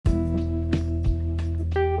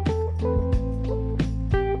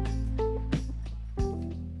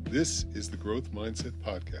This is the Growth Mindset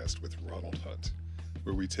Podcast with Ronald Hunt,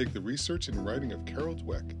 where we take the research and writing of Carol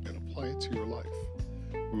Dweck and apply it to your life.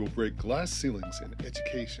 We will break glass ceilings in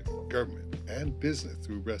education, government, and business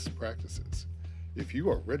through best practices. If you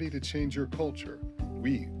are ready to change your culture,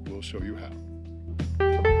 we will show you how.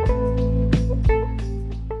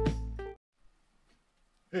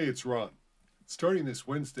 Hey, it's Ron. Starting this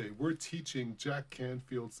Wednesday, we're teaching Jack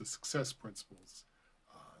Canfield's The Success Principles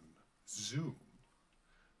on Zoom.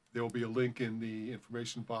 There will be a link in the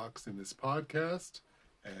information box in this podcast,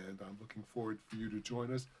 and I'm looking forward for you to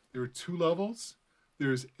join us. There are two levels.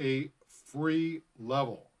 There's a free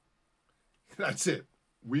level. That's it.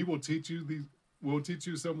 We will teach you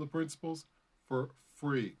some of the principles for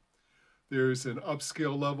free. There's an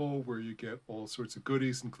upscale level where you get all sorts of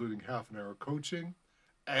goodies, including half an hour coaching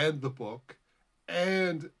and the book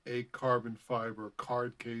and a carbon fiber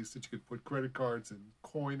card case that you could put credit cards and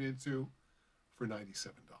coin into for $97.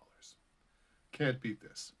 Can't beat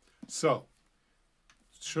this. So,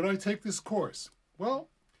 should I take this course? Well,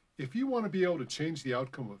 if you want to be able to change the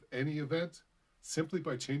outcome of any event simply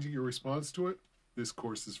by changing your response to it, this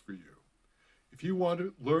course is for you. If you want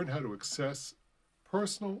to learn how to access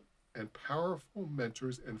personal and powerful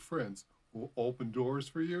mentors and friends who will open doors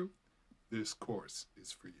for you, this course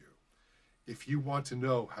is for you. If you want to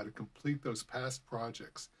know how to complete those past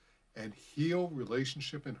projects and heal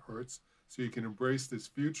relationship and hurts so you can embrace this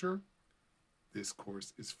future, this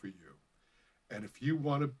course is for you. And if you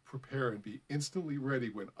want to prepare and be instantly ready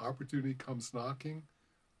when opportunity comes knocking,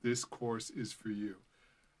 this course is for you.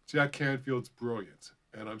 Jack Canfield's brilliant,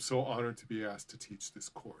 and I'm so honored to be asked to teach this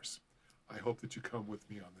course. I hope that you come with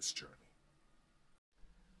me on this journey.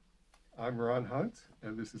 I'm Ron Hunt,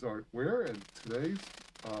 and this is Art Ware, and today's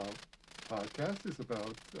podcast is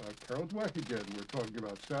about Carol Dweck again. We're talking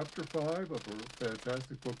about Chapter 5 of her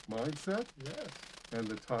fantastic book, Mindset. Yes. And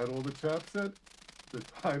the title of the chapter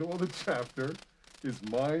is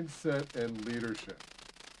Mindset and Leadership.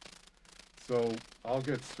 So I'll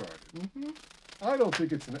get started. I don't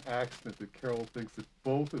think it's an accident that Carol thinks that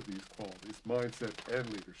both of these qualities, mindset and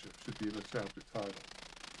leadership, should be in the chapter title.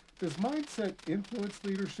 Does mindset influence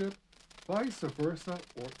leadership, vice versa,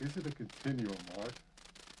 or is it a continuum, Mark?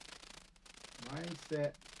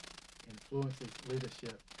 Mindset influences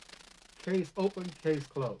leadership. Case open, case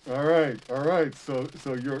closed. All right. So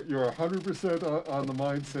you're 100% on the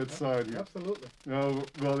mindset side here. Absolutely. No,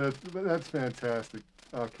 well, that's fantastic.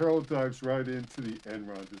 Carol dives right into the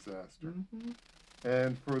Enron disaster,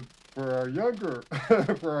 and for our younger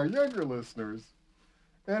listeners,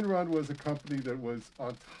 Enron was a company that was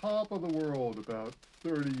on top of the world about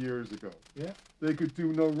 30 years ago. Yeah. They could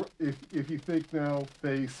do if you think now,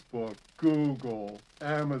 Facebook, Google,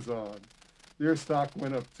 Amazon, their stock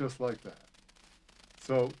went up just like that.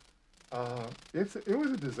 So it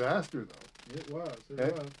was a disaster, though. It was.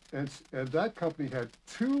 And that company had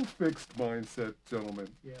two fixed mindset gentlemen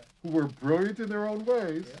who were brilliant in their own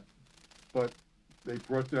ways, but they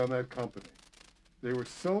brought down that company. They were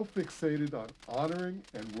so fixated on honoring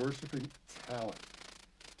and worshiping talent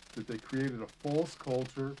that they created a false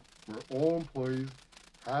culture where all employees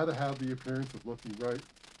had to have the appearance of looking right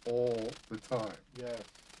all the time. Yes.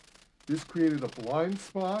 This created a blind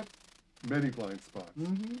spot, many blind spots,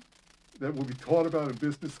 that will be taught about in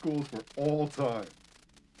business schools for all time.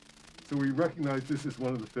 So we recognize this is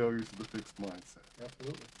one of the failures of the fixed mindset.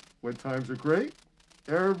 Absolutely. When times are great,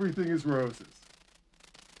 everything is roses.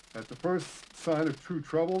 At the first sign of true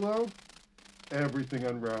trouble, though, everything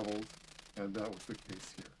unravels, and that was the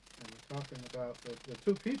case here. And we're talking about the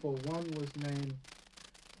two people. One was named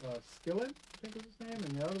Skilling, I think was his name,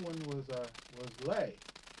 and the other one was Lay.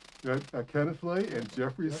 Kenneth Lay and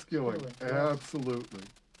Jeffrey Skilling. Absolutely.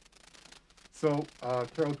 So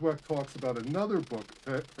Carol Dweck talks about another book,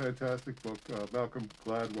 fantastic book. Malcolm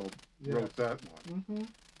Gladwell wrote that one.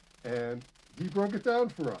 And he broke it down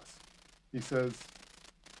for us. He says,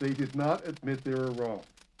 they did not admit they were wrong,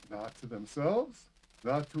 not to themselves,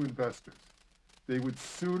 not to investors. They would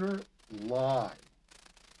sooner lie.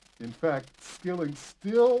 In fact, Skilling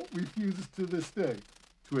still refuses to this day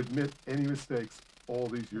to admit any mistakes all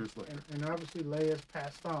these years later. And obviously Lay has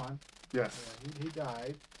passed on. Yes. He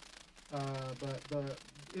died. But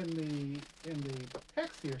in the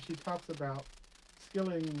text here, she talks about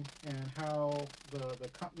Skilling and how the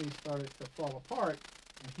company started to fall apart,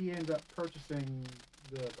 and he ended up purchasing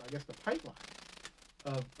the pipeline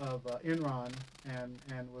of Enron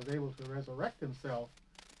and was able to resurrect himself.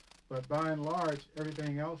 But by and large,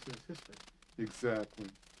 everything else is history. Exactly.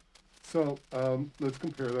 So let's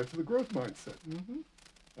compare that to the growth mindset.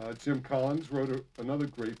 Jim Collins wrote another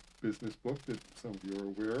great business book that some of you are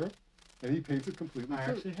aware of, and he paints it completely I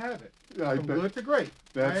too. actually have it. I From bet- good to great.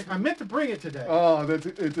 I meant to bring it today. Oh, it's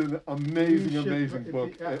an You amazing, should- amazing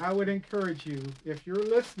book. I would encourage you, if you're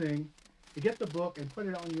listening, to get the book and put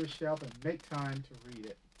it on your shelf and make time to read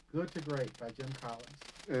it. Good to Great by Jim Collins.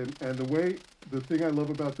 And the thing I love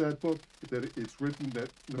about that book is that it's written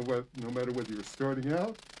that no matter whether you're starting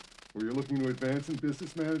out or you're looking to advance in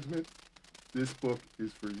business management, this book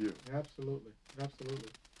is for you. Absolutely. Absolutely.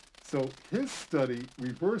 So his study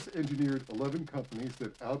reverse engineered 11 companies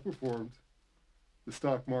that outperformed the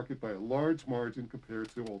stock market by a large margin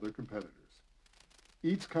compared to all their competitors.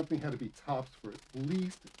 Each company had to be tops for at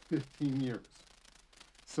least 15 years.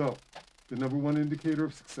 So, the number one indicator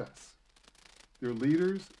of success. Their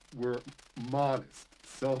leaders were modest,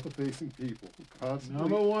 self-effacing people who constantly...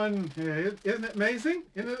 Number one, isn't it amazing?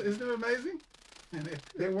 Isn't it amazing? And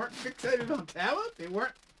they weren't fixated on talent. They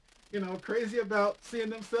weren't, crazy about seeing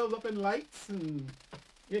themselves up in lights and,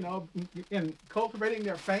 and cultivating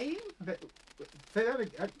their fame. Say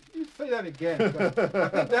that again. I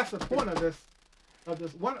think that's the point of this.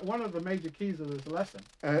 One of the major keys of this lesson.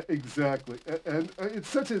 Exactly, and it's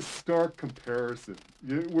such a stark comparison.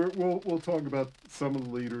 We'll talk about some of the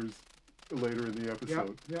leaders later in the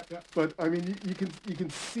episode. Yep. But I mean, you can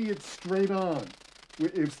see it straight on.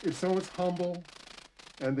 If someone's humble,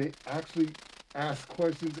 and they actually ask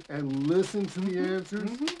questions and listen to the answers,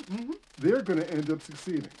 they're going to end up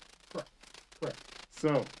succeeding. Correct.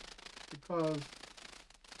 So, because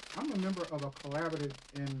I'm a member of a collaborative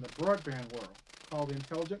in the broadband world called the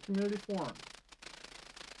Intelligent Community Forum.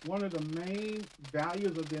 One of the main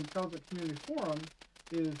values of the Intelligent Community Forum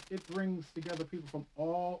is it brings together people from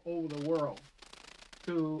all over the world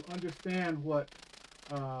to understand what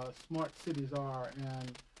smart cities are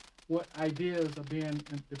and what ideas are being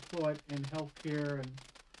deployed in healthcare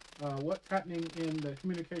and what's happening in the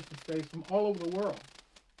communication space from all over the world.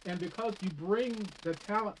 And because you bring the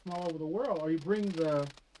talent from all over the world, or you bring the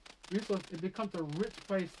resource, it becomes a rich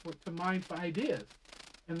place to mine for ideas.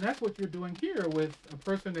 And that's what you're doing here with a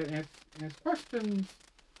person that asks questions,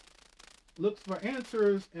 looks for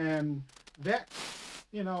answers, and that,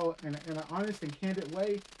 in an honest and candid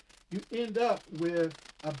way, you end up with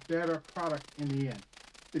a better product in the end.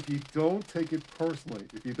 if you don't take it personally,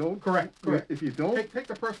 if you don't... Correct. If you don't... Take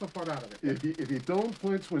the personal part out of it. If you don't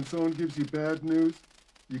flinch when someone gives you bad news,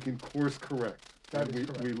 you can course correct. That And is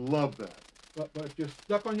correct. we love that. But if you're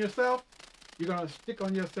stuck on yourself, you're going to stick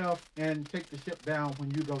on yourself and take the ship down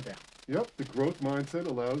when you go down. Yep, the growth mindset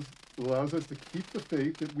allows us to keep the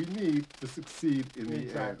faith that we need to succeed in the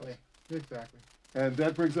end. Exactly. And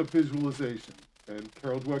that brings up visualization. And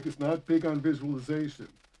Carol Dweck is not big on visualization,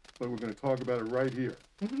 but we're going to talk about it right here.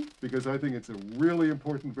 Mm-hmm. Because I think it's a really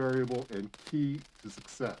important variable and key to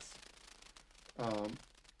success.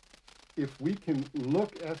 If we can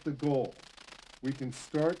look at the goal, we can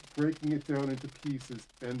start breaking it down into pieces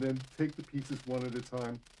and then take the pieces one at a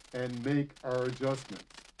time and make our adjustments.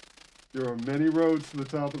 There are many roads to the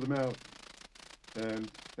top of the mountain.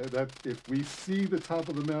 And that if we see the top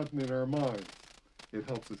of the mountain in our minds, it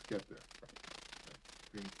helps us get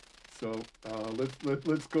there. So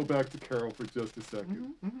let's go back to Carol for just a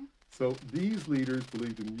second. Mm-hmm. So these leaders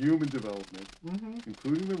believed in human development,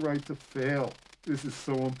 including the right to fail. This is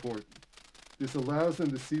so important. This allows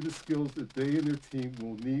them to see the skills that they and their team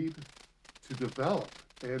will need to develop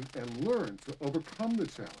and learn to overcome the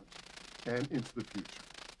challenge and into the future.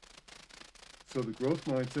 So the growth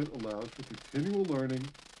mindset allows for continual learning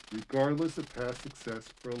regardless of past success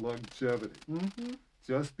for longevity. Mm-hmm.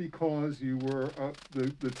 Just because you were up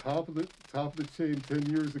the top of the chain 10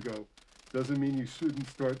 years ago doesn't mean you shouldn't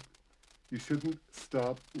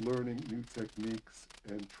stop learning new techniques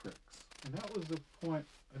and tricks. And that was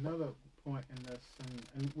another point in this,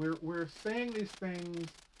 and we're saying these things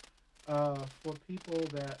for people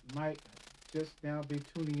that might just now be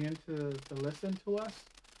tuning in to listen to us,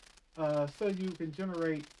 so you can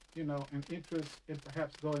generate an interest in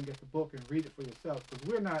perhaps going and get the book and read it for yourself, because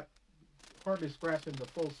we're not hardly scratching the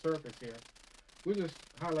full surface here. We're just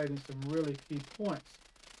highlighting some really key points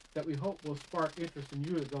that we hope will spark interest in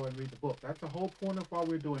you to go and read the book. That's the whole point of why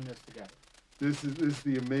we're doing this together. This is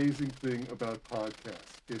the amazing thing about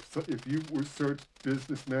podcasts. If you searched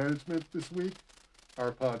business management this week,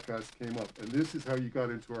 our podcast came up, and this is how you got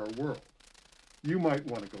into our world. You might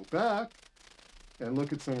want to go back and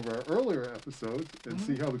look at some of our earlier episodes and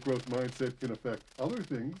see how the growth mindset can affect other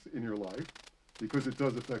things in your life, because it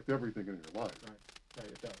does affect everything in your life. Right,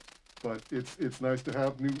 it does. But it's nice to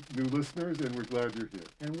have new listeners, and we're glad you're here.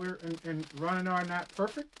 And Ron and I are not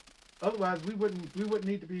perfect. Otherwise, we wouldn't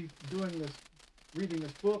need to be reading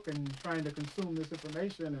this book and trying to consume this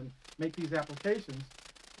information and make these applications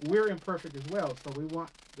we're imperfect as well. So we want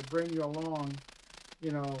to bring you along,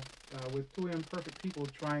 with two imperfect people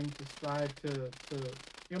trying to strive to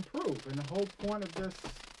improve. And the whole point of this,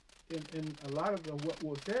 in a lot of what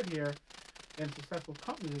was said here, in successful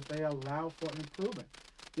companies, is they allow for improvement.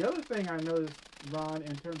 The other thing I noticed, Ron,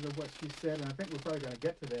 in terms of what she said, and I think we're probably going to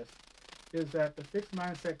get to this, is that the fixed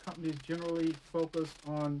mindset companies generally focus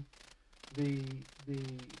on they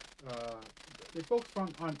focus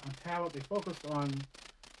on talent. They focus on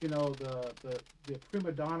the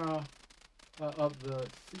prima donna of the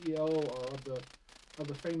CEO or of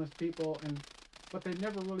the famous people, but they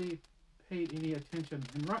never really paid any attention.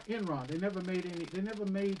 Enron, they never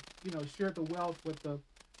made shared the wealth with the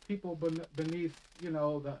people beneath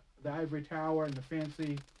the ivory tower and the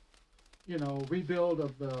fancy rebuild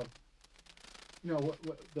of the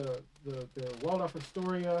the Waldorf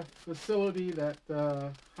Astoria facility that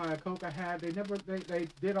Hayakawa had. They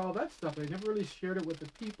did all that stuff. They never really shared it with the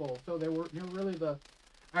people. So they were never really the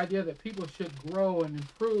idea that people should grow and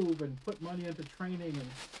improve and put money into training and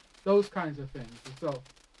those kinds of things. And so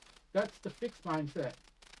that's the fixed mindset.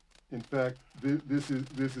 In fact, this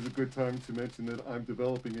is a good time to mention that I'm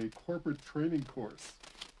developing a corporate training course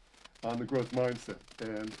on the growth mindset,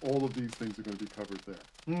 and all of these things are going to be covered there.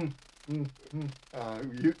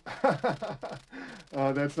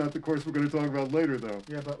 That's not the course we're going to talk about later, though.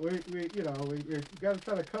 Yeah, but we got to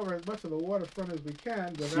try to cover as much of the waterfront as we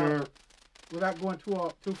can without going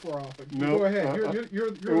too far off. No, go ahead.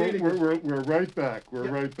 You're leading. We're right back.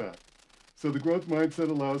 Right back. So the growth mindset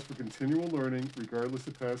allows for continual learning regardless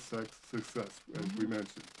of past success, as we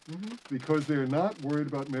mentioned. Because they're not worried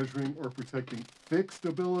about measuring or protecting fixed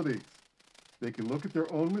abilities. They can look at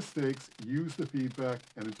their own mistakes, use the feedback,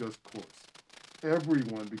 and adjust course.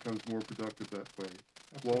 Everyone becomes more productive that way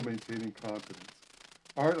while maintaining confidence.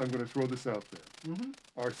 All right, I'm going to throw this out there.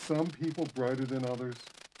 Are some people brighter than others?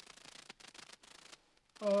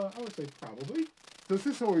 I would say probably. Does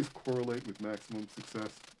this always correlate with maximum success?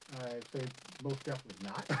 I'd say most definitely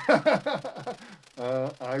not.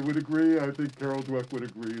 I would agree. I think Carol Dweck would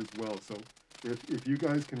agree as well. So if you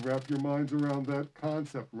guys can wrap your minds around that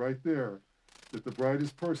concept right there, that the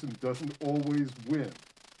brightest person doesn't always win.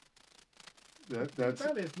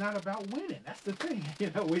 It's not about winning. That's the thing.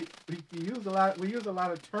 We use a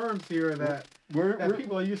lot of terms here that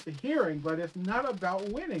people are used to hearing, but it's not about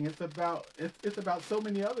winning. It's about so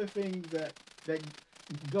many other things that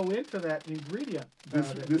go into that ingredient.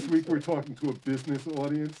 This week we're talking to a business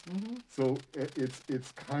audience, so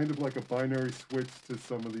it's kind of like a binary switch to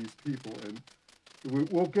some of these people, and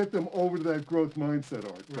we'll get them over to that growth mindset,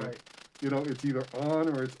 Art. Right. But, it's either on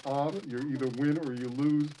or it's off. You either win or you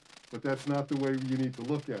lose, but that's not the way you need to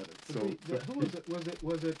look at it. So who was it?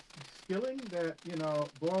 Was it Skilling that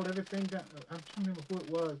boiled everything down? I'm trying to remember who it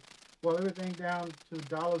was. Boiled everything down to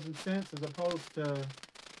dollars and cents, as opposed to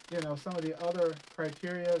some of the other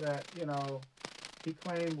criteria that he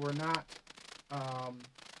claimed were not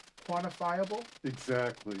quantifiable.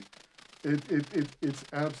 Exactly. It's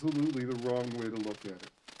absolutely the wrong way to look at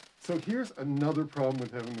it. So here's another problem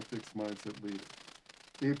with having a fixed mindset leader.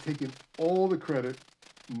 They've taken all the credit,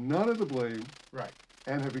 none of the blame, right,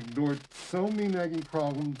 and have ignored so many nagging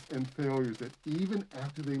problems and failures that even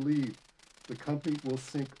after they leave, the company will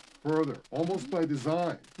sink further, almost by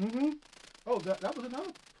design. Oh, that was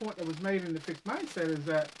another point that was made in the fixed mindset, is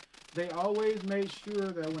that they always made sure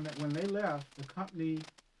that when they left, the company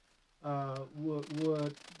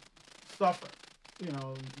would suffer.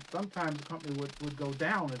 Sometimes the company would go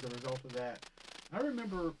down as a result of that. I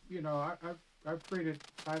remember, I've created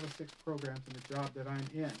 5 or 6 programs in the job that I'm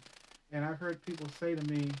in, and I heard people say to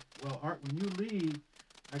me, "Well, Art, when you leave,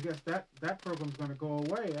 I guess that program's going to go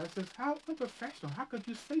away." I says, "How unprofessional? How could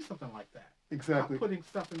you say something like that?" Exactly. I'm putting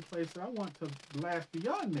stuff in place that I want to last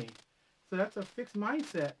beyond me. So that's a fixed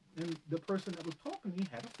mindset, and the person that was talking to me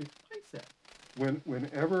had a fixed mindset.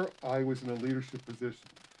 Whenever I was in a leadership position,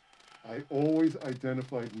 I always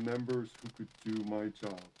identified members who could do my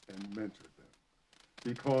job and mentored them.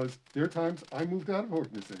 Because there are times I moved out of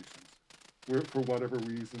organizations for whatever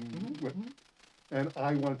reason, and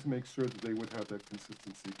I wanted to make sure that they would have that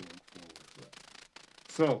consistency going forward. Right.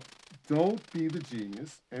 So don't be the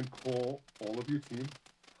genius and call all of your team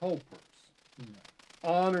helpers.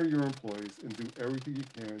 Honor your employees and do everything you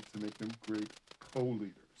can to make them great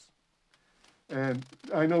co-leaders. And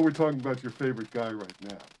I know we're talking about your favorite guy right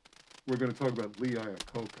now. We're going to talk about Lee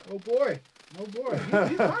Iacocca. Oh boy.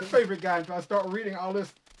 He's my favorite guy until I start reading all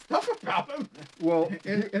this stuff about him. Well,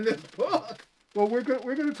 in this book. Well, we're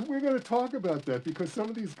going to talk about that, because some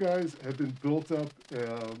of these guys have been built up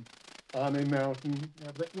on a mountain.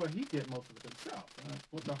 Yeah, but he did most of it himself.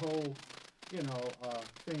 With the whole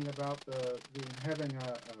thing about the having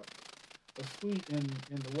a suite in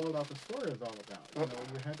the Waldorf Astoria is all about.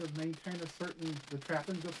 You had to maintain the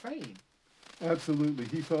trappings of fame. Absolutely.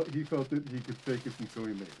 He felt that he could fake it until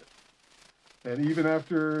he made it. And even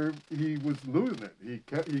after he was losing it, he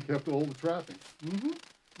kept all the trappings. Mm-hmm.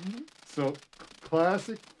 Mm-hmm. So,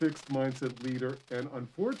 classic fixed mindset leader, and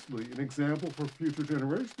unfortunately, an example for future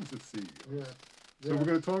generations of CEOs. Yeah. So we're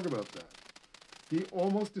going to talk about that. He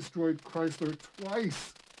almost destroyed Chrysler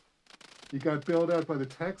twice. He got bailed out by the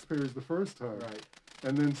taxpayers the first time, Right.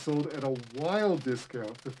 and then sold at a wild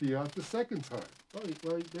discount to Fiat the second time. Well,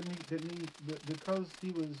 didn't he? Because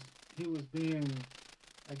he was being,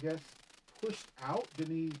 I guess, pushed out.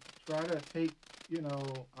 Didn't he try to take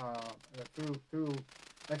through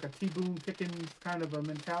like a T-Boone Pickens kind of a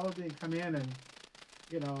mentality and come in and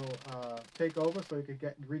take over so he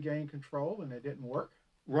could regain control, and it didn't work?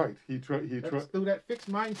 Right. He tried. Through that fixed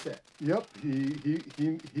mindset. Yep.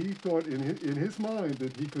 He thought in his mind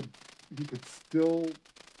that he could still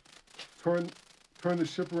turn the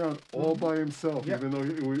ship around all by himself, Yep. even though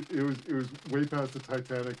it was way past the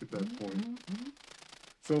Titanic at that point. Mm-hmm.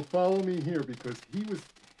 So follow me here, because he was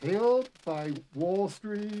hailed by Wall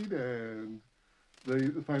Street and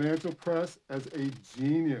the financial press as a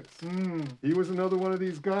genius. He was another one of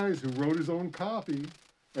these guys who wrote his own copy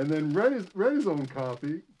and then read his own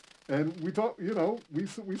copy. And we thought, we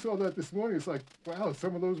saw that this morning. It's like, wow,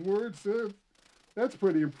 some of those words, that's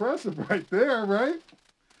pretty impressive right there, right?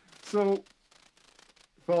 So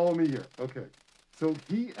follow me here. Okay. So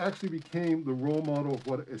he actually became the role model of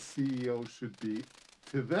what a CEO should be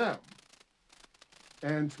to them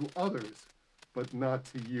and to others, but not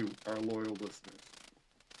to you, our loyal listeners.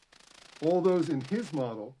 All those in his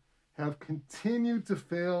model have continued to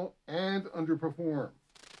fail and underperform,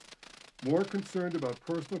 more concerned about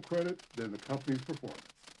personal credit than the company's performance.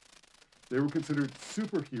 They were considered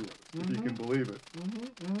superheroes, if you can believe it.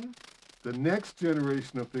 The next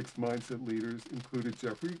generation of fixed mindset leaders included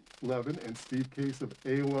Jeffrey Levin and Steve Case of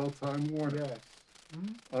AOL Time Warner. Yes.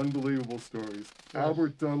 Unbelievable stories. Yes.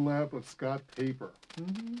 Albert Dunlap of Scott Paper,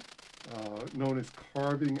 known as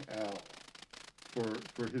Carving Al,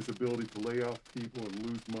 for his ability to lay off people and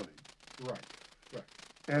lose money. Right.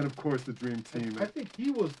 And of course, the dream team. I think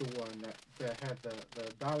he was the one that had the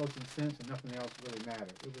dollars and cents and nothing else really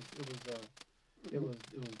mattered. It was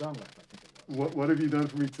Dunlap, I think it was. What have you done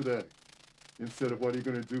for me today? Instead of what are you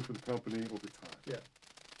going to do for the company over time? Yeah.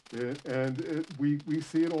 And we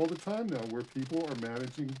see it all the time now, where people are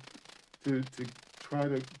managing to try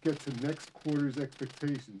to get to next quarter's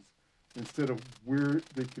expectations instead of where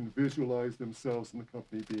they can visualize themselves in the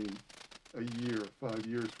company being a year, 5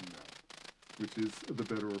 years from now, which is the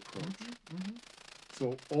better approach.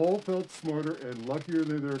 So all felt smarter and luckier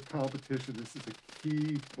than their competition. This is a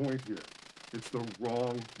key point here. It's the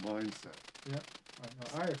wrong mindset. Yeah.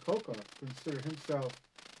 Now, Iacocca considered himself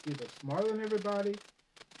either smarter than everybody,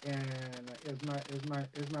 and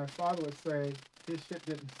as my father would say, his shit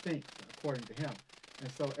didn't stink, according to him.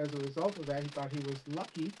 And so as a result of that, he thought he was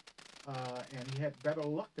lucky, and he had better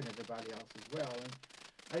luck than everybody else as well.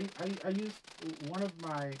 And I used one of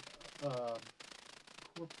my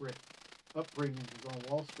corporate upbringings was on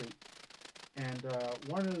Wall Street, and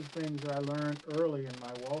one of the things that I learned early in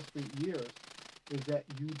my Wall Street years is that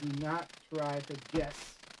you do not try to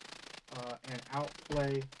guess and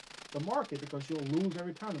outplay the market, because you'll lose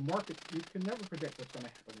every time. The market, you can never predict what's going to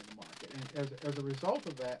happen in the market, and as a result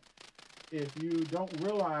of that, if you don't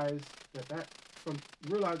realize from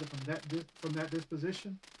that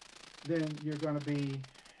disposition, then you're going to be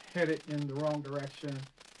headed in the wrong direction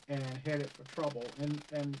and headed for trouble. And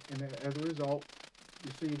as a result,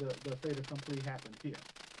 you see the fait accompli happened here.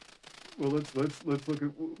 Well, let's look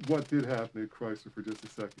at what did happen at Chrysler for just a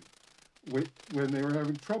second. When they were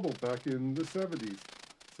having trouble back in the 70s,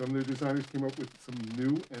 some of their designers came up with some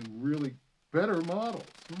new and really better models,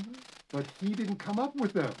 but he didn't come up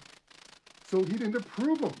with them. So he didn't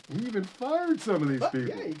approve them. He even fired some of these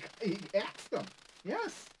people. Yeah, he asked them.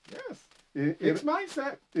 Yes. It's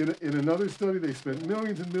mindset. In another study, they spent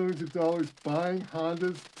millions and millions of dollars buying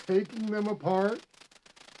Hondas, taking them apart,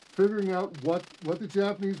 figuring out what the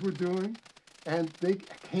Japanese were doing, and they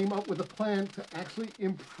came up with a plan to actually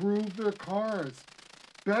improve their cars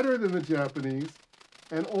better than the Japanese.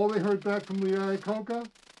 And all they heard back from Lee Iacocca?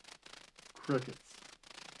 Crickets.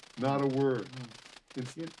 Not a word. It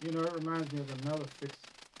reminds me of another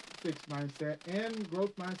fixed mindset and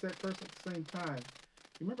growth mindset person at the same time.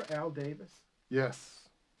 You remember Al Davis? Yes.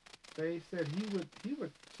 They said he would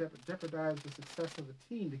jeopardize the success of the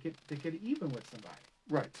team to get even with somebody.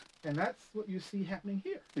 Right. And that's what you see happening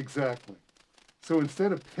here. Exactly. So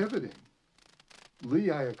instead of pivoting Lee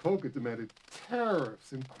Iacocca demanded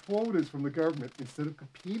tariffs and quotas from the government instead of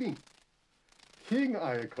competing. King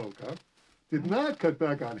Iacocca did not cut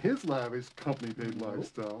back on his lavish company-paid Nope.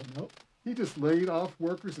 lifestyle. Nope. He just laid off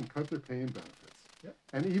workers and cut their pay and benefits. Yep.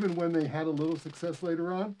 And even when they had a little success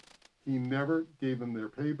later on, he never gave them their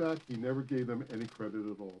payback. He never gave them any credit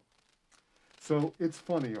at all. So it's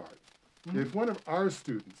funny, Art. If one of our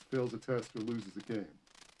students fails a test or loses a game,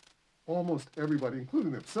 almost everybody,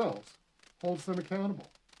 including themselves, holds them accountable.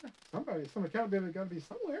 Some accountability got to be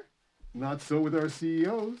somewhere. Not so with our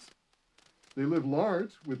CEOs. They live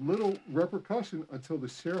large with little repercussion until the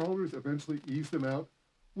shareholders eventually ease them out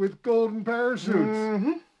with golden parachutes.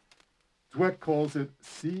 Mm-hmm. Dweck calls it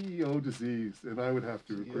CEO disease, and I would have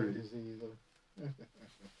to agree.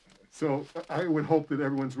 So I would hope that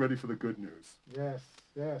everyone's ready for the good news. Yes.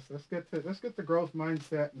 Let's get the growth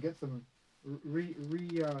mindset and get some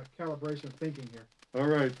recalibration thinking here. All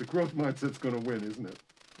right, the growth mindset's going to win, isn't it?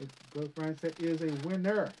 The growth mindset is a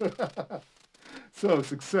winner. So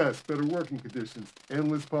success, better working conditions,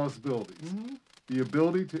 endless possibilities, Mm-hmm. the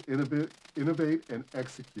ability to innovate and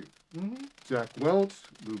execute. Mm-hmm. Jack Welch,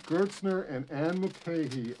 Lou Gertzner, and Anne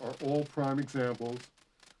Mulcahy are all prime examples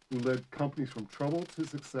who led companies from trouble to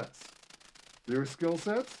success. Their skill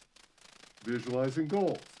sets? Visualizing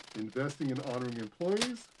goals, investing in honoring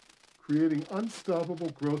employees, creating unstoppable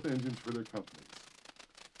growth engines for their companies.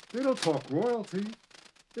 They don't talk royalty,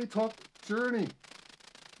 they talk journey.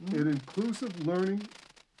 An inclusive,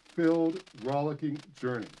 learning-filled, rollicking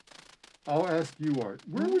journey. I'll ask you, Art,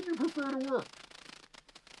 where would you prefer to work?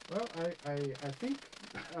 Well, I think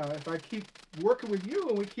if I keep working with you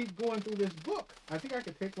and we keep going through this book, I think I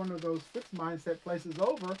could take one of those fixed mindset places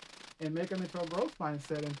over and make them into a growth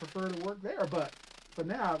mindset and prefer to work there. But for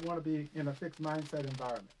now, I want to be in a fixed mindset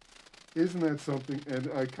environment. Isn't that something? And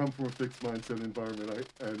I come from a fixed mindset environment,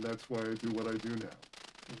 and that's why I do what I do now.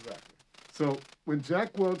 Exactly. So when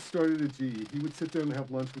Jack Welch started at GE, he would sit down and have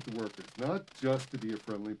lunch with the workers, not just to be a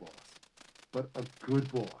friendly boss, but a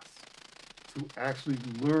good boss, to actually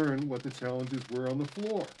learn what the challenges were on the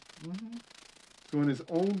floor. Mm-hmm. So in his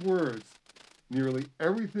own words, nearly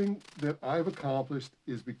everything that I've accomplished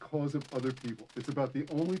is because of other people. It's about the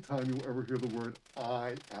only time you'll ever hear the word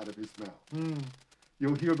I out of his mouth. Mm.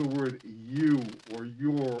 You'll hear the word you or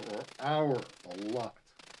your or our a lot.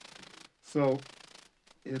 So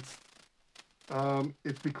it's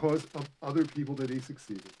because of other people that he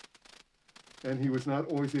succeeded. And he was not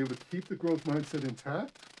always able to keep the growth mindset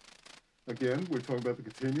intact. Again, we're talking about the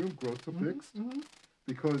continuum, growth to fixed. Mm-hmm.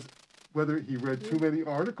 Because whether he read too many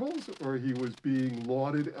articles or he was being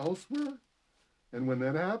lauded elsewhere, and when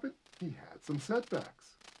that happened, he had some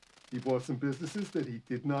setbacks. He bought some businesses that he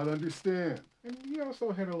did not understand. And he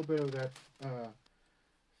also had a little bit of that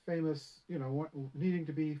famous, needing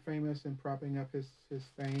to be famous and propping up his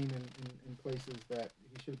fame in places that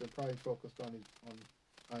he should have been probably focused on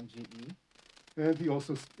GE. And he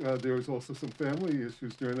also there was also some family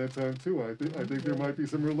issues during that time too. I think there might be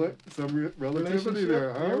some relativity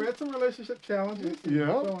there, huh? Yeah, we had some relationship challenges. Yeah,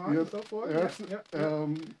 So on yeah, and so forth. abso-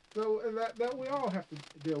 So that we all have to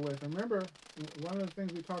deal with. And remember, one of the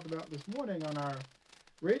things we talked about this morning on our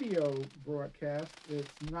radio broadcast,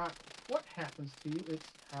 it's not what happens to you, it's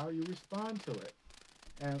how you respond to it.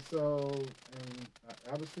 And so,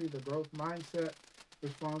 obviously the growth mindset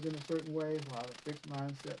responds in a certain way, while the fixed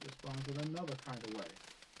mindset responds in another kind of way.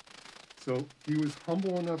 So he was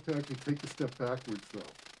humble enough to actually take a step backwards,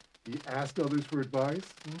 though. He asked others for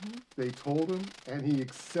advice. Mm-hmm. They told him, and he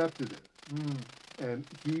accepted it. And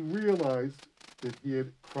he realized that he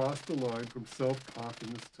had crossed the line from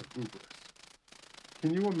self-confidence to hubris.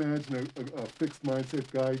 Can you imagine a fixed mindset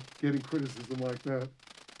guy getting criticism like that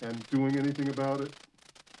and doing anything about it?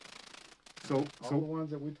 All the ones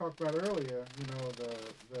that we talked about earlier, the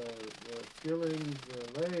Skillings, the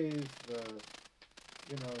Lays, the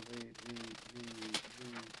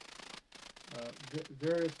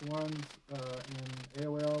various ones in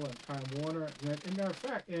AOL and Time Warner. And matter of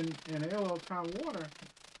fact, in AOL Time Warner,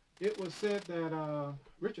 it was said that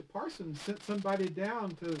Richard Parsons sent somebody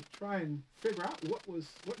down to try and figure out what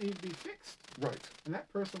needed to be fixed. Right. And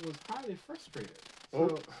that person was highly frustrated.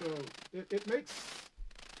 Oh. So it makes...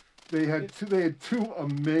 They had two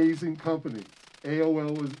amazing companies.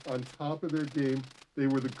 AOL was on top of their game. They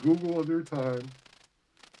were the Google of their time,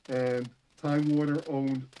 and Time Warner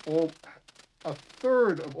owned a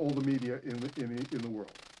third of all the media in the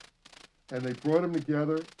world. And they brought them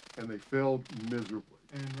together, and they failed miserably.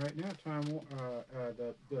 And right now,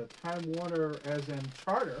 the Time Warner, as in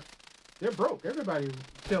Charter, they're broke. Everybody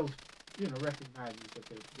recognizes that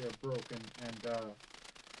they're broke,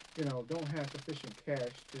 don't have sufficient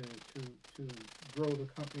cash to grow the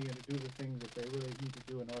company and to do the things that they really need to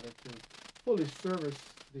do in order to fully service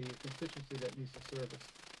the constituency that needs the service.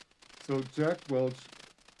 So Jack Welch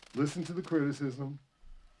listened to the criticism,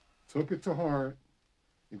 took it to heart,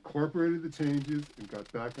 incorporated the changes, and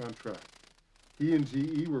got back on track. He and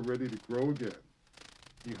GE were ready to grow again.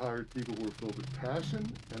 He hired people who were filled with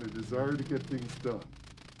passion and a desire to get things done.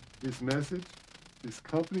 His message: this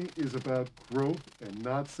company is about growth and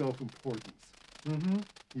not self-importance. Mm-hmm.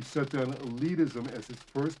 He shut down elitism as his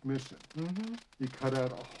first mission. Mm-hmm. He cut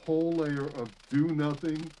out a whole layer of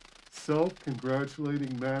do-nothing,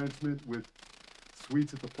 self-congratulating management with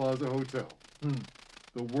suites at the Plaza Hotel. Mm.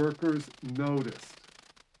 The workers noticed.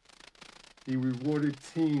 He rewarded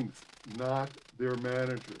teams, not their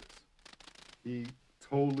managers. He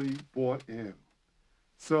totally bought in.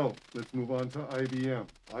 So let's move on to IBM.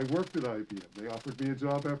 I worked at IBM. They offered me a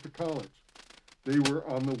job after college. They were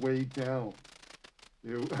on the way down.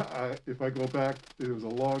 If I go back, it was a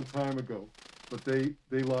long time ago, but they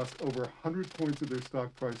lost over 100 points of their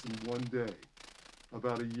stock price in one day,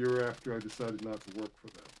 about a year after I decided not to work for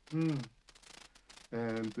them. Mm.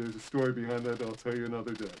 And there's a story behind that I'll tell you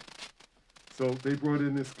another day. So they brought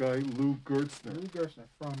in this guy, Lou Gerstner. Lou Gerstner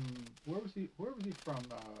from where was he? Where was he from?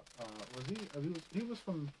 He was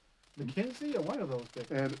from McKinsey or one of those big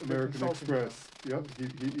And American Express. Yep,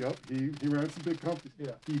 he ran some big companies.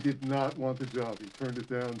 Yeah. He did not want the job. He turned it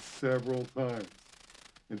down several times.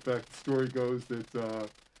 In fact, the story goes that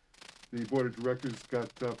the board of directors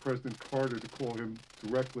got President Carter to call him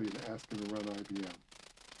directly and ask him to run IBM.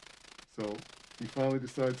 So he finally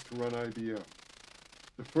decides to run IBM.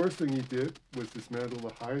 The first thing he did was dismantle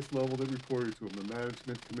the highest level that reported to him, the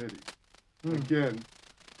management committee. Again,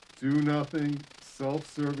 do nothing,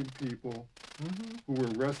 self-serving people who were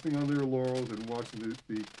resting on their laurels and watching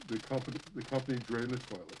the company drain the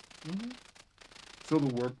toilet. So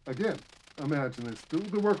the work, again, imagine this,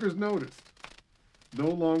 the workers noticed. No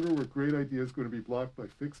longer were great ideas going to be blocked by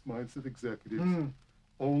fixed mindset executives,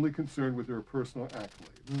 only concerned with their personal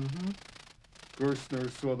accolades. Gerstner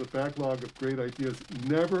saw the backlog of great ideas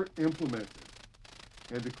never implemented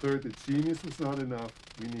and declared that genius was not enough.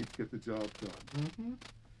 We need to get the job done.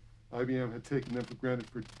 IBM had taken them for granted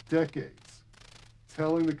for decades,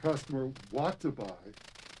 telling the customer what to buy,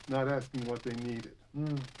 not asking what they needed.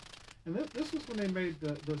 And this was when they made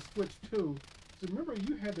the switch too. So remember,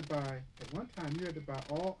 you had to buy, at one time, you had to buy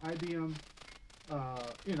all IBM,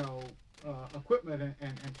 equipment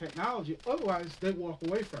and technology. Otherwise, they'd walk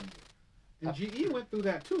away from you. And GE went through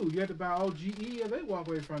that too. You had to buy all GE or they walk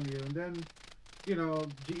away from you. And then,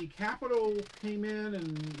 GE Capital came in,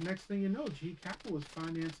 and next thing you know, GE Capital was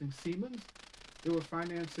financing Siemens. They were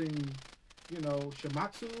financing,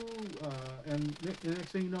 Shimatsu. And the next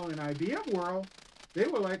thing you know, in IBM world, they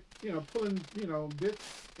were like, pulling, bits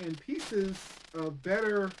and pieces of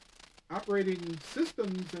better operating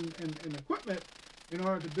systems and equipment in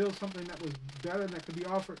order to build something that was better and that could be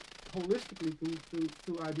offered holistically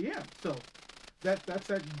through IBM. So that's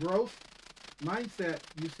that growth mindset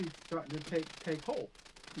you see starting to take hold.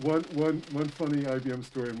 One funny IBM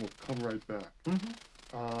story, and we'll come right back.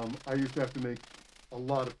 I used to have to make a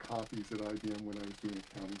lot of copies at IBM when I was doing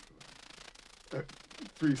accounting for them.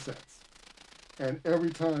 3 sets. And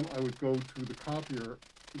every time I would go to the copier,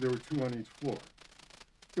 there were 2 on each floor.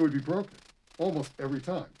 It would be broken almost every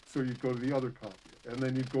time. So you'd go to the other copier, and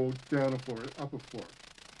then you'd go down a floor, up a floor.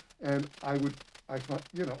 And I thought,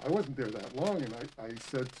 I wasn't there that long, and I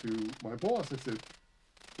said to my boss, I said,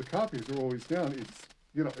 the copies are always down.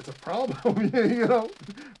 It's a problem,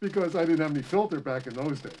 because I didn't have any filter back in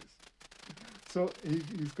those days. So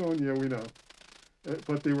he's going, yeah, we know.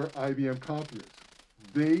 But they were IBM copiers.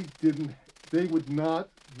 They would not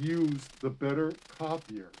use the better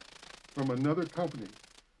copier from another company.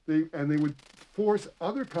 They would force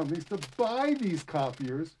other companies to buy these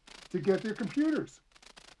copiers to get their computers.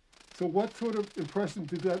 So what sort of impression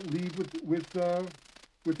did that leave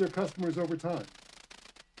with their customers over time?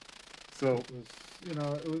 So it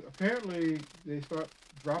was, apparently they start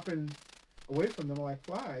dropping away from them like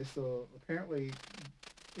flies. So apparently,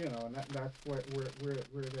 and that's where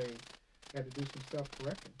they had to do some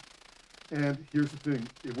self-correcting. And here's the thing: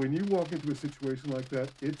 when you walk into a situation like that,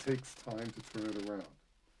 it takes time to turn it around.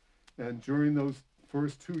 And during those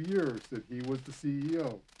first 2 years that he was the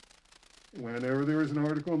CEO, whenever there was an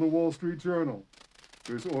article in the Wall Street Journal,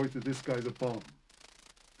 there's always that this guy's a bum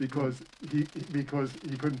because he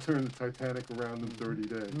couldn't turn the Titanic around in 30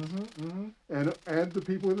 days. And the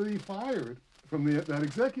people that he fired from that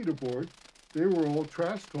executive board, they were all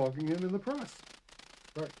trash talking him in the press.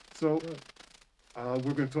 Right. So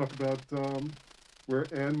we're going to talk about where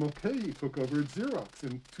Ann Mulcahy took over at Xerox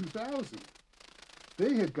in 2000.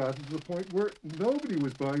 They had gotten to the point where nobody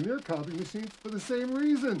was buying their copy machines for the same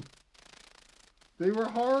reason. They were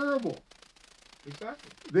horrible. Exactly.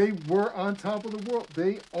 They were on top of the world.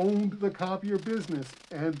 They owned the copier business,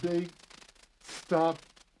 and they stopped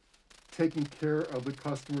taking care of the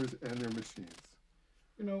customers and their machines.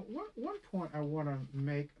 You know, one point I want to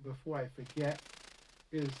make before I forget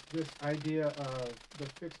is this idea of the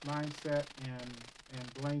fixed mindset and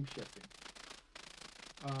blame shifting.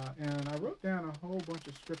 And I wrote down a whole bunch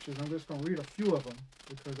of scriptures. I'm just going to read a few of them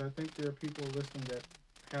because I think there are people listening that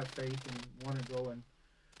have faith and want to go and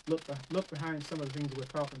look behind some of the things we're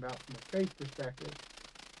talking about from a faith perspective.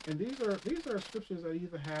 And these are scriptures that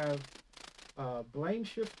either have blame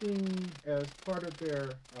shifting as part of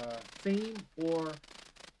their theme, or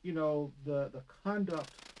the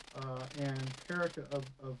conduct and character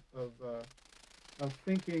of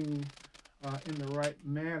thinking in the right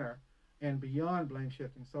manner and beyond blame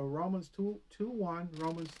shifting. So Romans 2:1,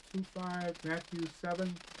 Romans 2:5, Matthew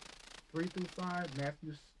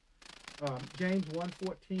 7:3-5, James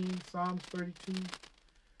 1:14, Psalms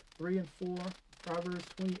 32:3-4, Proverbs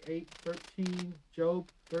 28:13, Job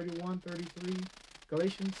 31:33,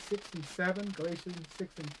 Galatians 6:7, Galatians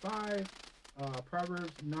 6:5,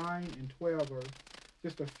 Proverbs 9:12 are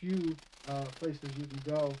just a few places you can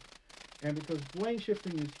go. And because blame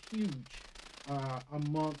shifting is huge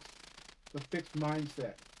amongst the fixed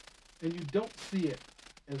mindset, and you don't see it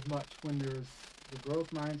as much when there's the growth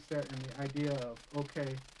mindset and the idea of,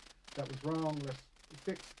 okay, that was wrong, let's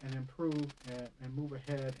fix and improve and move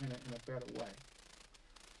ahead in a better way.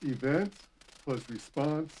 Event plus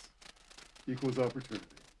response equals opportunity.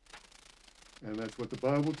 And that's what the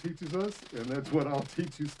Bible teaches us, and that's what I'll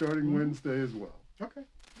teach you starting Wednesday as well. Okay.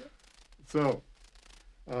 Yeah. So,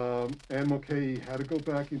 Ann Mulcahy had to go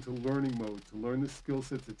back into learning mode to learn the skill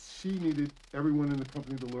sets that she needed everyone in the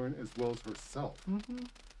company to learn, as well as herself. Mm-hmm.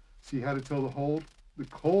 She had to tell the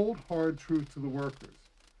cold, hard truth to the workers.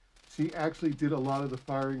 She actually did a lot of the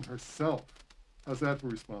firing herself. How's that for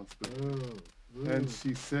responsibility? Ooh. And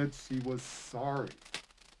she said she was sorry.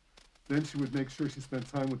 Then she would make sure she spent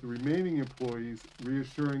time with the remaining employees,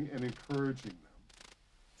 reassuring and encouraging them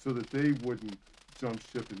so that they wouldn't jump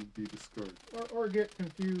ship and be discouraged. Or get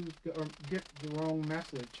confused or get the wrong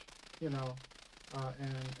message, and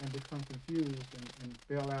become confused and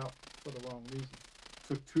bail out for the wrong reason.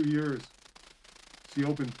 Took 2 years. She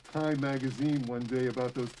opened Time magazine one day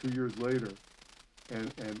about those 2 years later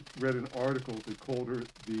and read an article that called her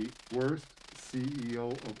the worst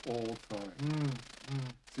CEO of all time.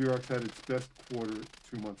 Xerox had its best quarter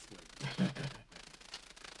 2 months later.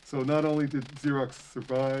 So not only did Xerox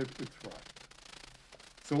survive, it thrived.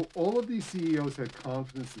 So all of these CEOs had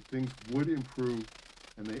confidence that things would improve,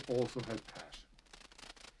 and they also had passion.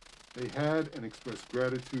 They had and expressed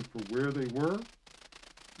gratitude for where they were.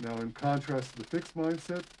 Now, in contrast to the fixed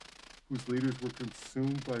mindset, whose leaders were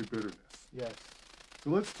consumed by bitterness. Yes.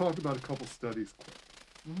 So let's talk about a couple studies quick.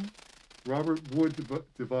 Mm-hmm. Robert Wood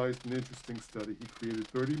devised an interesting study. He created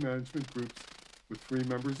 30 management groups with 3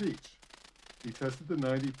 members each. He tested the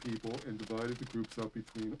 90 people and divided the groups up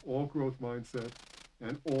between all growth mindset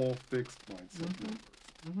and all fixed mindset members.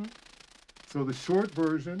 Mm-hmm. So the short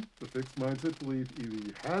version, the fixed mindset believed either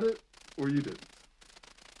you had it or you didn't.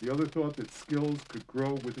 The other thought that skills could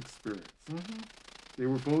grow with experience. Mm-hmm. They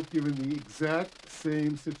were both given the exact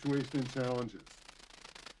same situation and challenges.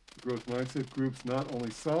 The growth mindset groups not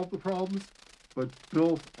only solved the problems, but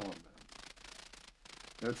built on them.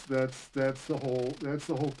 That's the whole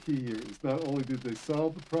key here. Is not only did they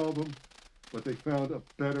solve the problem, but they found a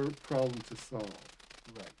better problem to solve.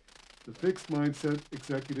 Right. The fixed mindset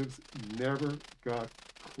executives never got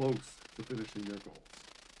close to finishing their goals.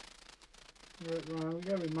 We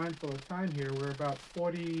got to be mindful of time here. We're about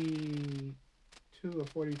 42 or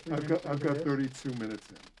 43 minutes. I've got 32 minutes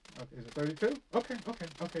in. Okay, is it 32? Okay.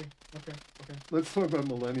 Let's talk about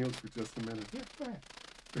millennials for just a minute. Yeah, go ahead.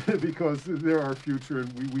 Because they're our future,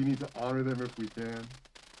 and we need to honor them if we can.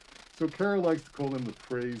 So Carol likes to call them the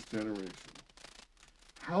praise generation.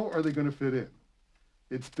 How are they going to fit in?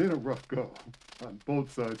 It's been a rough go on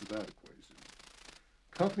both sides of that equation.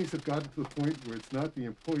 Companies have gotten to the point where it's not the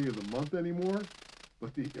employee of the month anymore,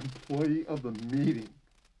 but the employee of the meeting.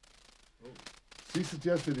 Oh. She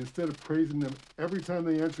suggested instead of praising them every time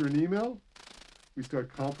they answer an email, we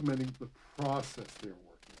start complimenting the process they're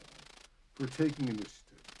working on, for taking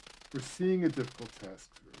initiative, for seeing a difficult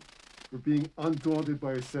task through, for being undaunted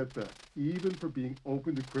by a setback, even for being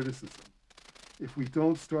open to criticism. If we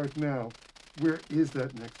don't start now, where is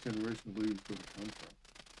that next generation of leaders going to come from?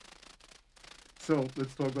 So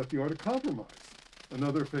let's talk about the art of compromise.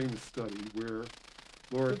 another famous study where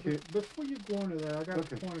Laura But, Kane. before you go into that, I got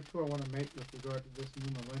Okay. a point or two I want to make with regard to this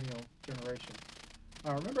new millennial generation.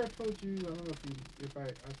 Remember I told you, I don't know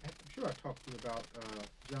I'm sure I talked to you about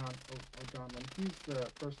John O'Donnell. He's the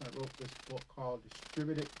person that wrote this book called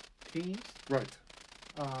Distributed Teams. Right.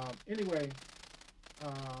 Anyway,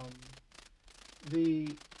 um, the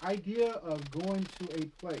idea of going to a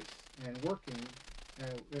place and working,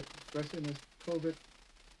 especially in this COVID,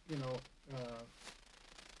 you know,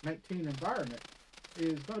 19 environment,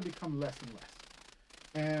 is going to become less and less.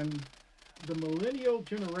 And the millennial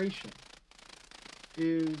generation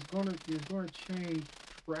is going to change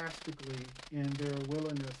drastically in their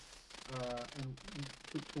willingness and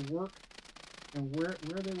to work and where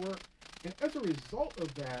they work. And as a result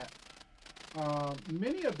of that,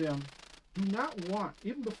 many of them do not want,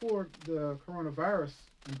 even before the coronavirus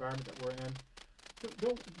environment that we're in,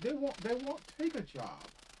 they won't take a job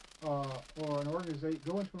or an organization,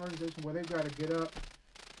 go into an organization where they've got to get up,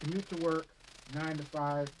 commute to work 9 to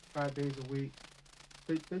 5, 5 days a week.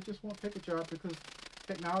 They just won't take a job because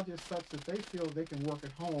technology is such that they feel they can work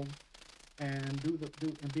at home and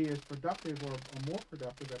and be as productive or more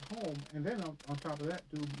productive at home, and then on top of that,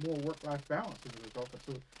 do more work-life balance as a result of it.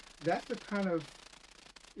 So that's the kind of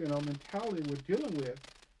mentality we're dealing with,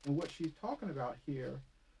 and what she's talking about here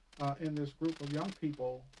in this group of young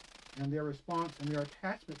people and their response and their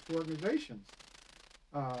attachment to organizations.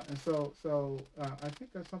 And so I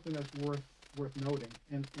think that's something that's worth noting,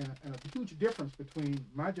 and a huge difference between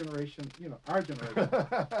my generation, our generation.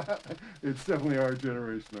 It's definitely our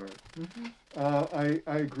generation, Art. Mm-hmm.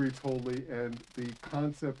 I agree totally, and the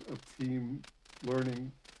concept of team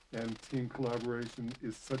learning and team collaboration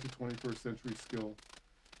is such a 21st century skill,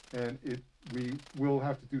 and we will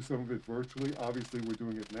have to do some of it virtually. Obviously, we're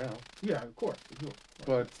doing it now. Yeah, of course.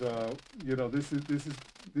 But this is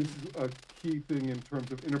a key thing in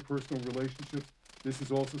terms of interpersonal relationships. This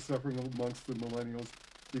is also suffering amongst the millennials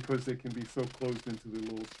because they can be so closed into the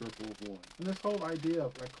little circle of one. And this whole idea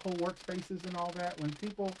of like co-work spaces and all that, when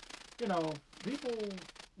people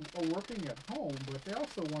are working at home, but they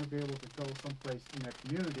also want to be able to go someplace in their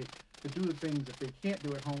community to do the things that they can't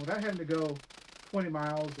do at home without having to go 20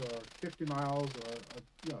 miles or 50 miles or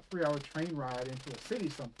a 3-hour train ride into a city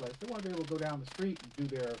someplace. They want to be able to go down the street and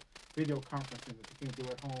do their video conferencing that they can't do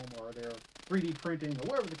at home, or their 3D printing, or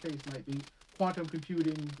whatever the case might be. Quantum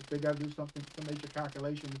computing, if they got to do some major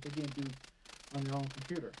calculation that they can't do on their own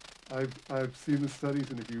computer. I've seen the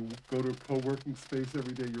studies, and if you go to a co-working space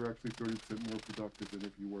every day, you're actually 30% more productive than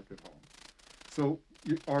if you work at home. So,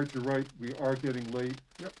 Art, you're right. We are getting late.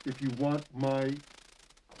 Yep. If you want my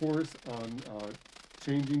course on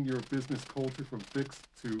changing your business culture from fixed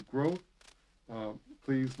to growth,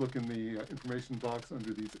 please look in the information box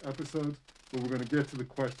under these episodes. But we're going to get to the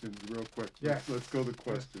questions real quick. Yes. Let's go to the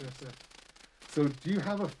questions. Yes. So, do you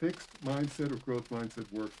have a fixed mindset or growth mindset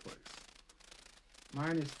workplace?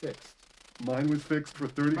 Mine is fixed. Mine was fixed for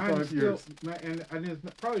 35 years. And there's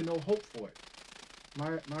probably no hope for it.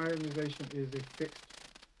 My organization is a fixed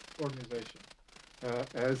organization.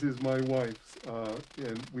 As is my wife's,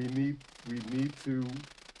 and we need to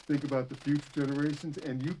think about the future generations.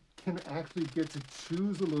 And you can actually get to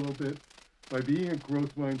choose a little bit by being a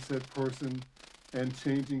growth mindset person and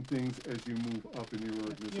changing things as you move up in your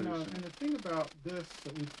organization. And the thing about this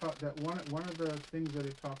that we talked, that one of the things that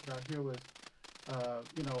it talked about here was,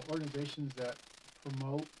 organizations that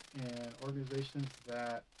promote and organizations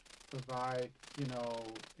that provide,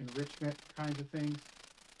 enrichment kinds of things.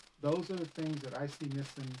 Those are the things that I see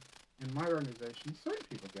missing in my organization. Certain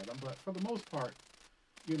people get them, but for the most part,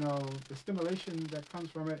 the stimulation that comes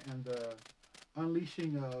from it and the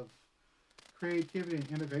unleashing of creativity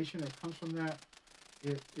and innovation that comes from that,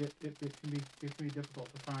 it can be difficult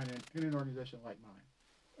to find in an organization like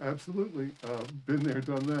mine. Absolutely. Been there,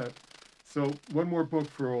 done that. So one more book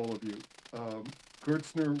for all of you.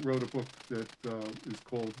 Gertzner wrote a book that is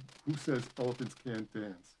called Who Says Elephants Can't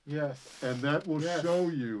Dance? Yes. And that will show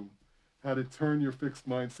you how to turn your fixed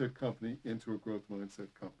mindset company into a growth mindset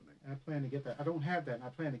company. I plan to get that. I don't have that, and I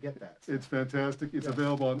plan to get that. So. It's fantastic. It's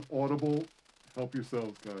available on Audible. Help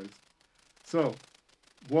yourselves, guys. So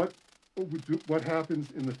what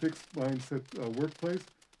happens in the fixed mindset workplace?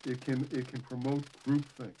 It can promote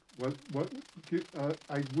groupthink.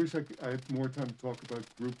 I wish I had more time to talk about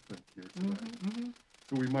groupthink here today.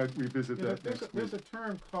 So we might revisit that next week. There's a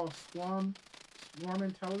term called swarm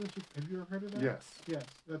intelligence. Have you ever heard of that? Yes.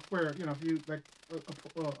 That's where if you like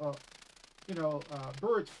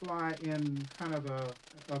birds fly in kind of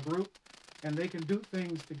a group, and they can do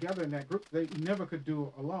things together in that group they never could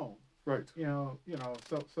do alone. Right.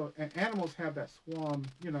 And animals have that swarm,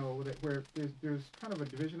 where there's kind of a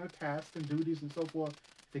division of tasks and duties and so forth.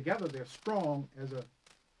 Together, they're strong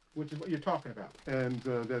which is what you're talking about. And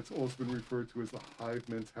that's also been referred to as the hive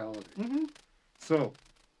mentality. Mm-hmm. So,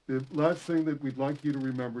 the last thing that we'd like you to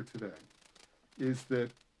remember today is that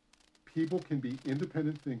people can be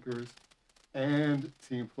independent thinkers and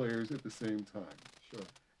team players at the same time. Sure.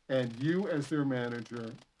 And you as their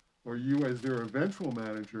manager, or you as their eventual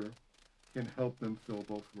manager, can help them fill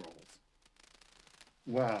both roles.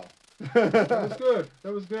 Wow. That was good.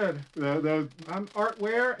 That was good. I'm Art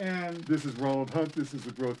Ware, and this is Ronald Hunt. This is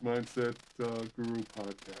the Growth Mindset Guru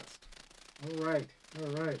podcast. All right.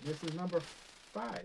 This is number 5.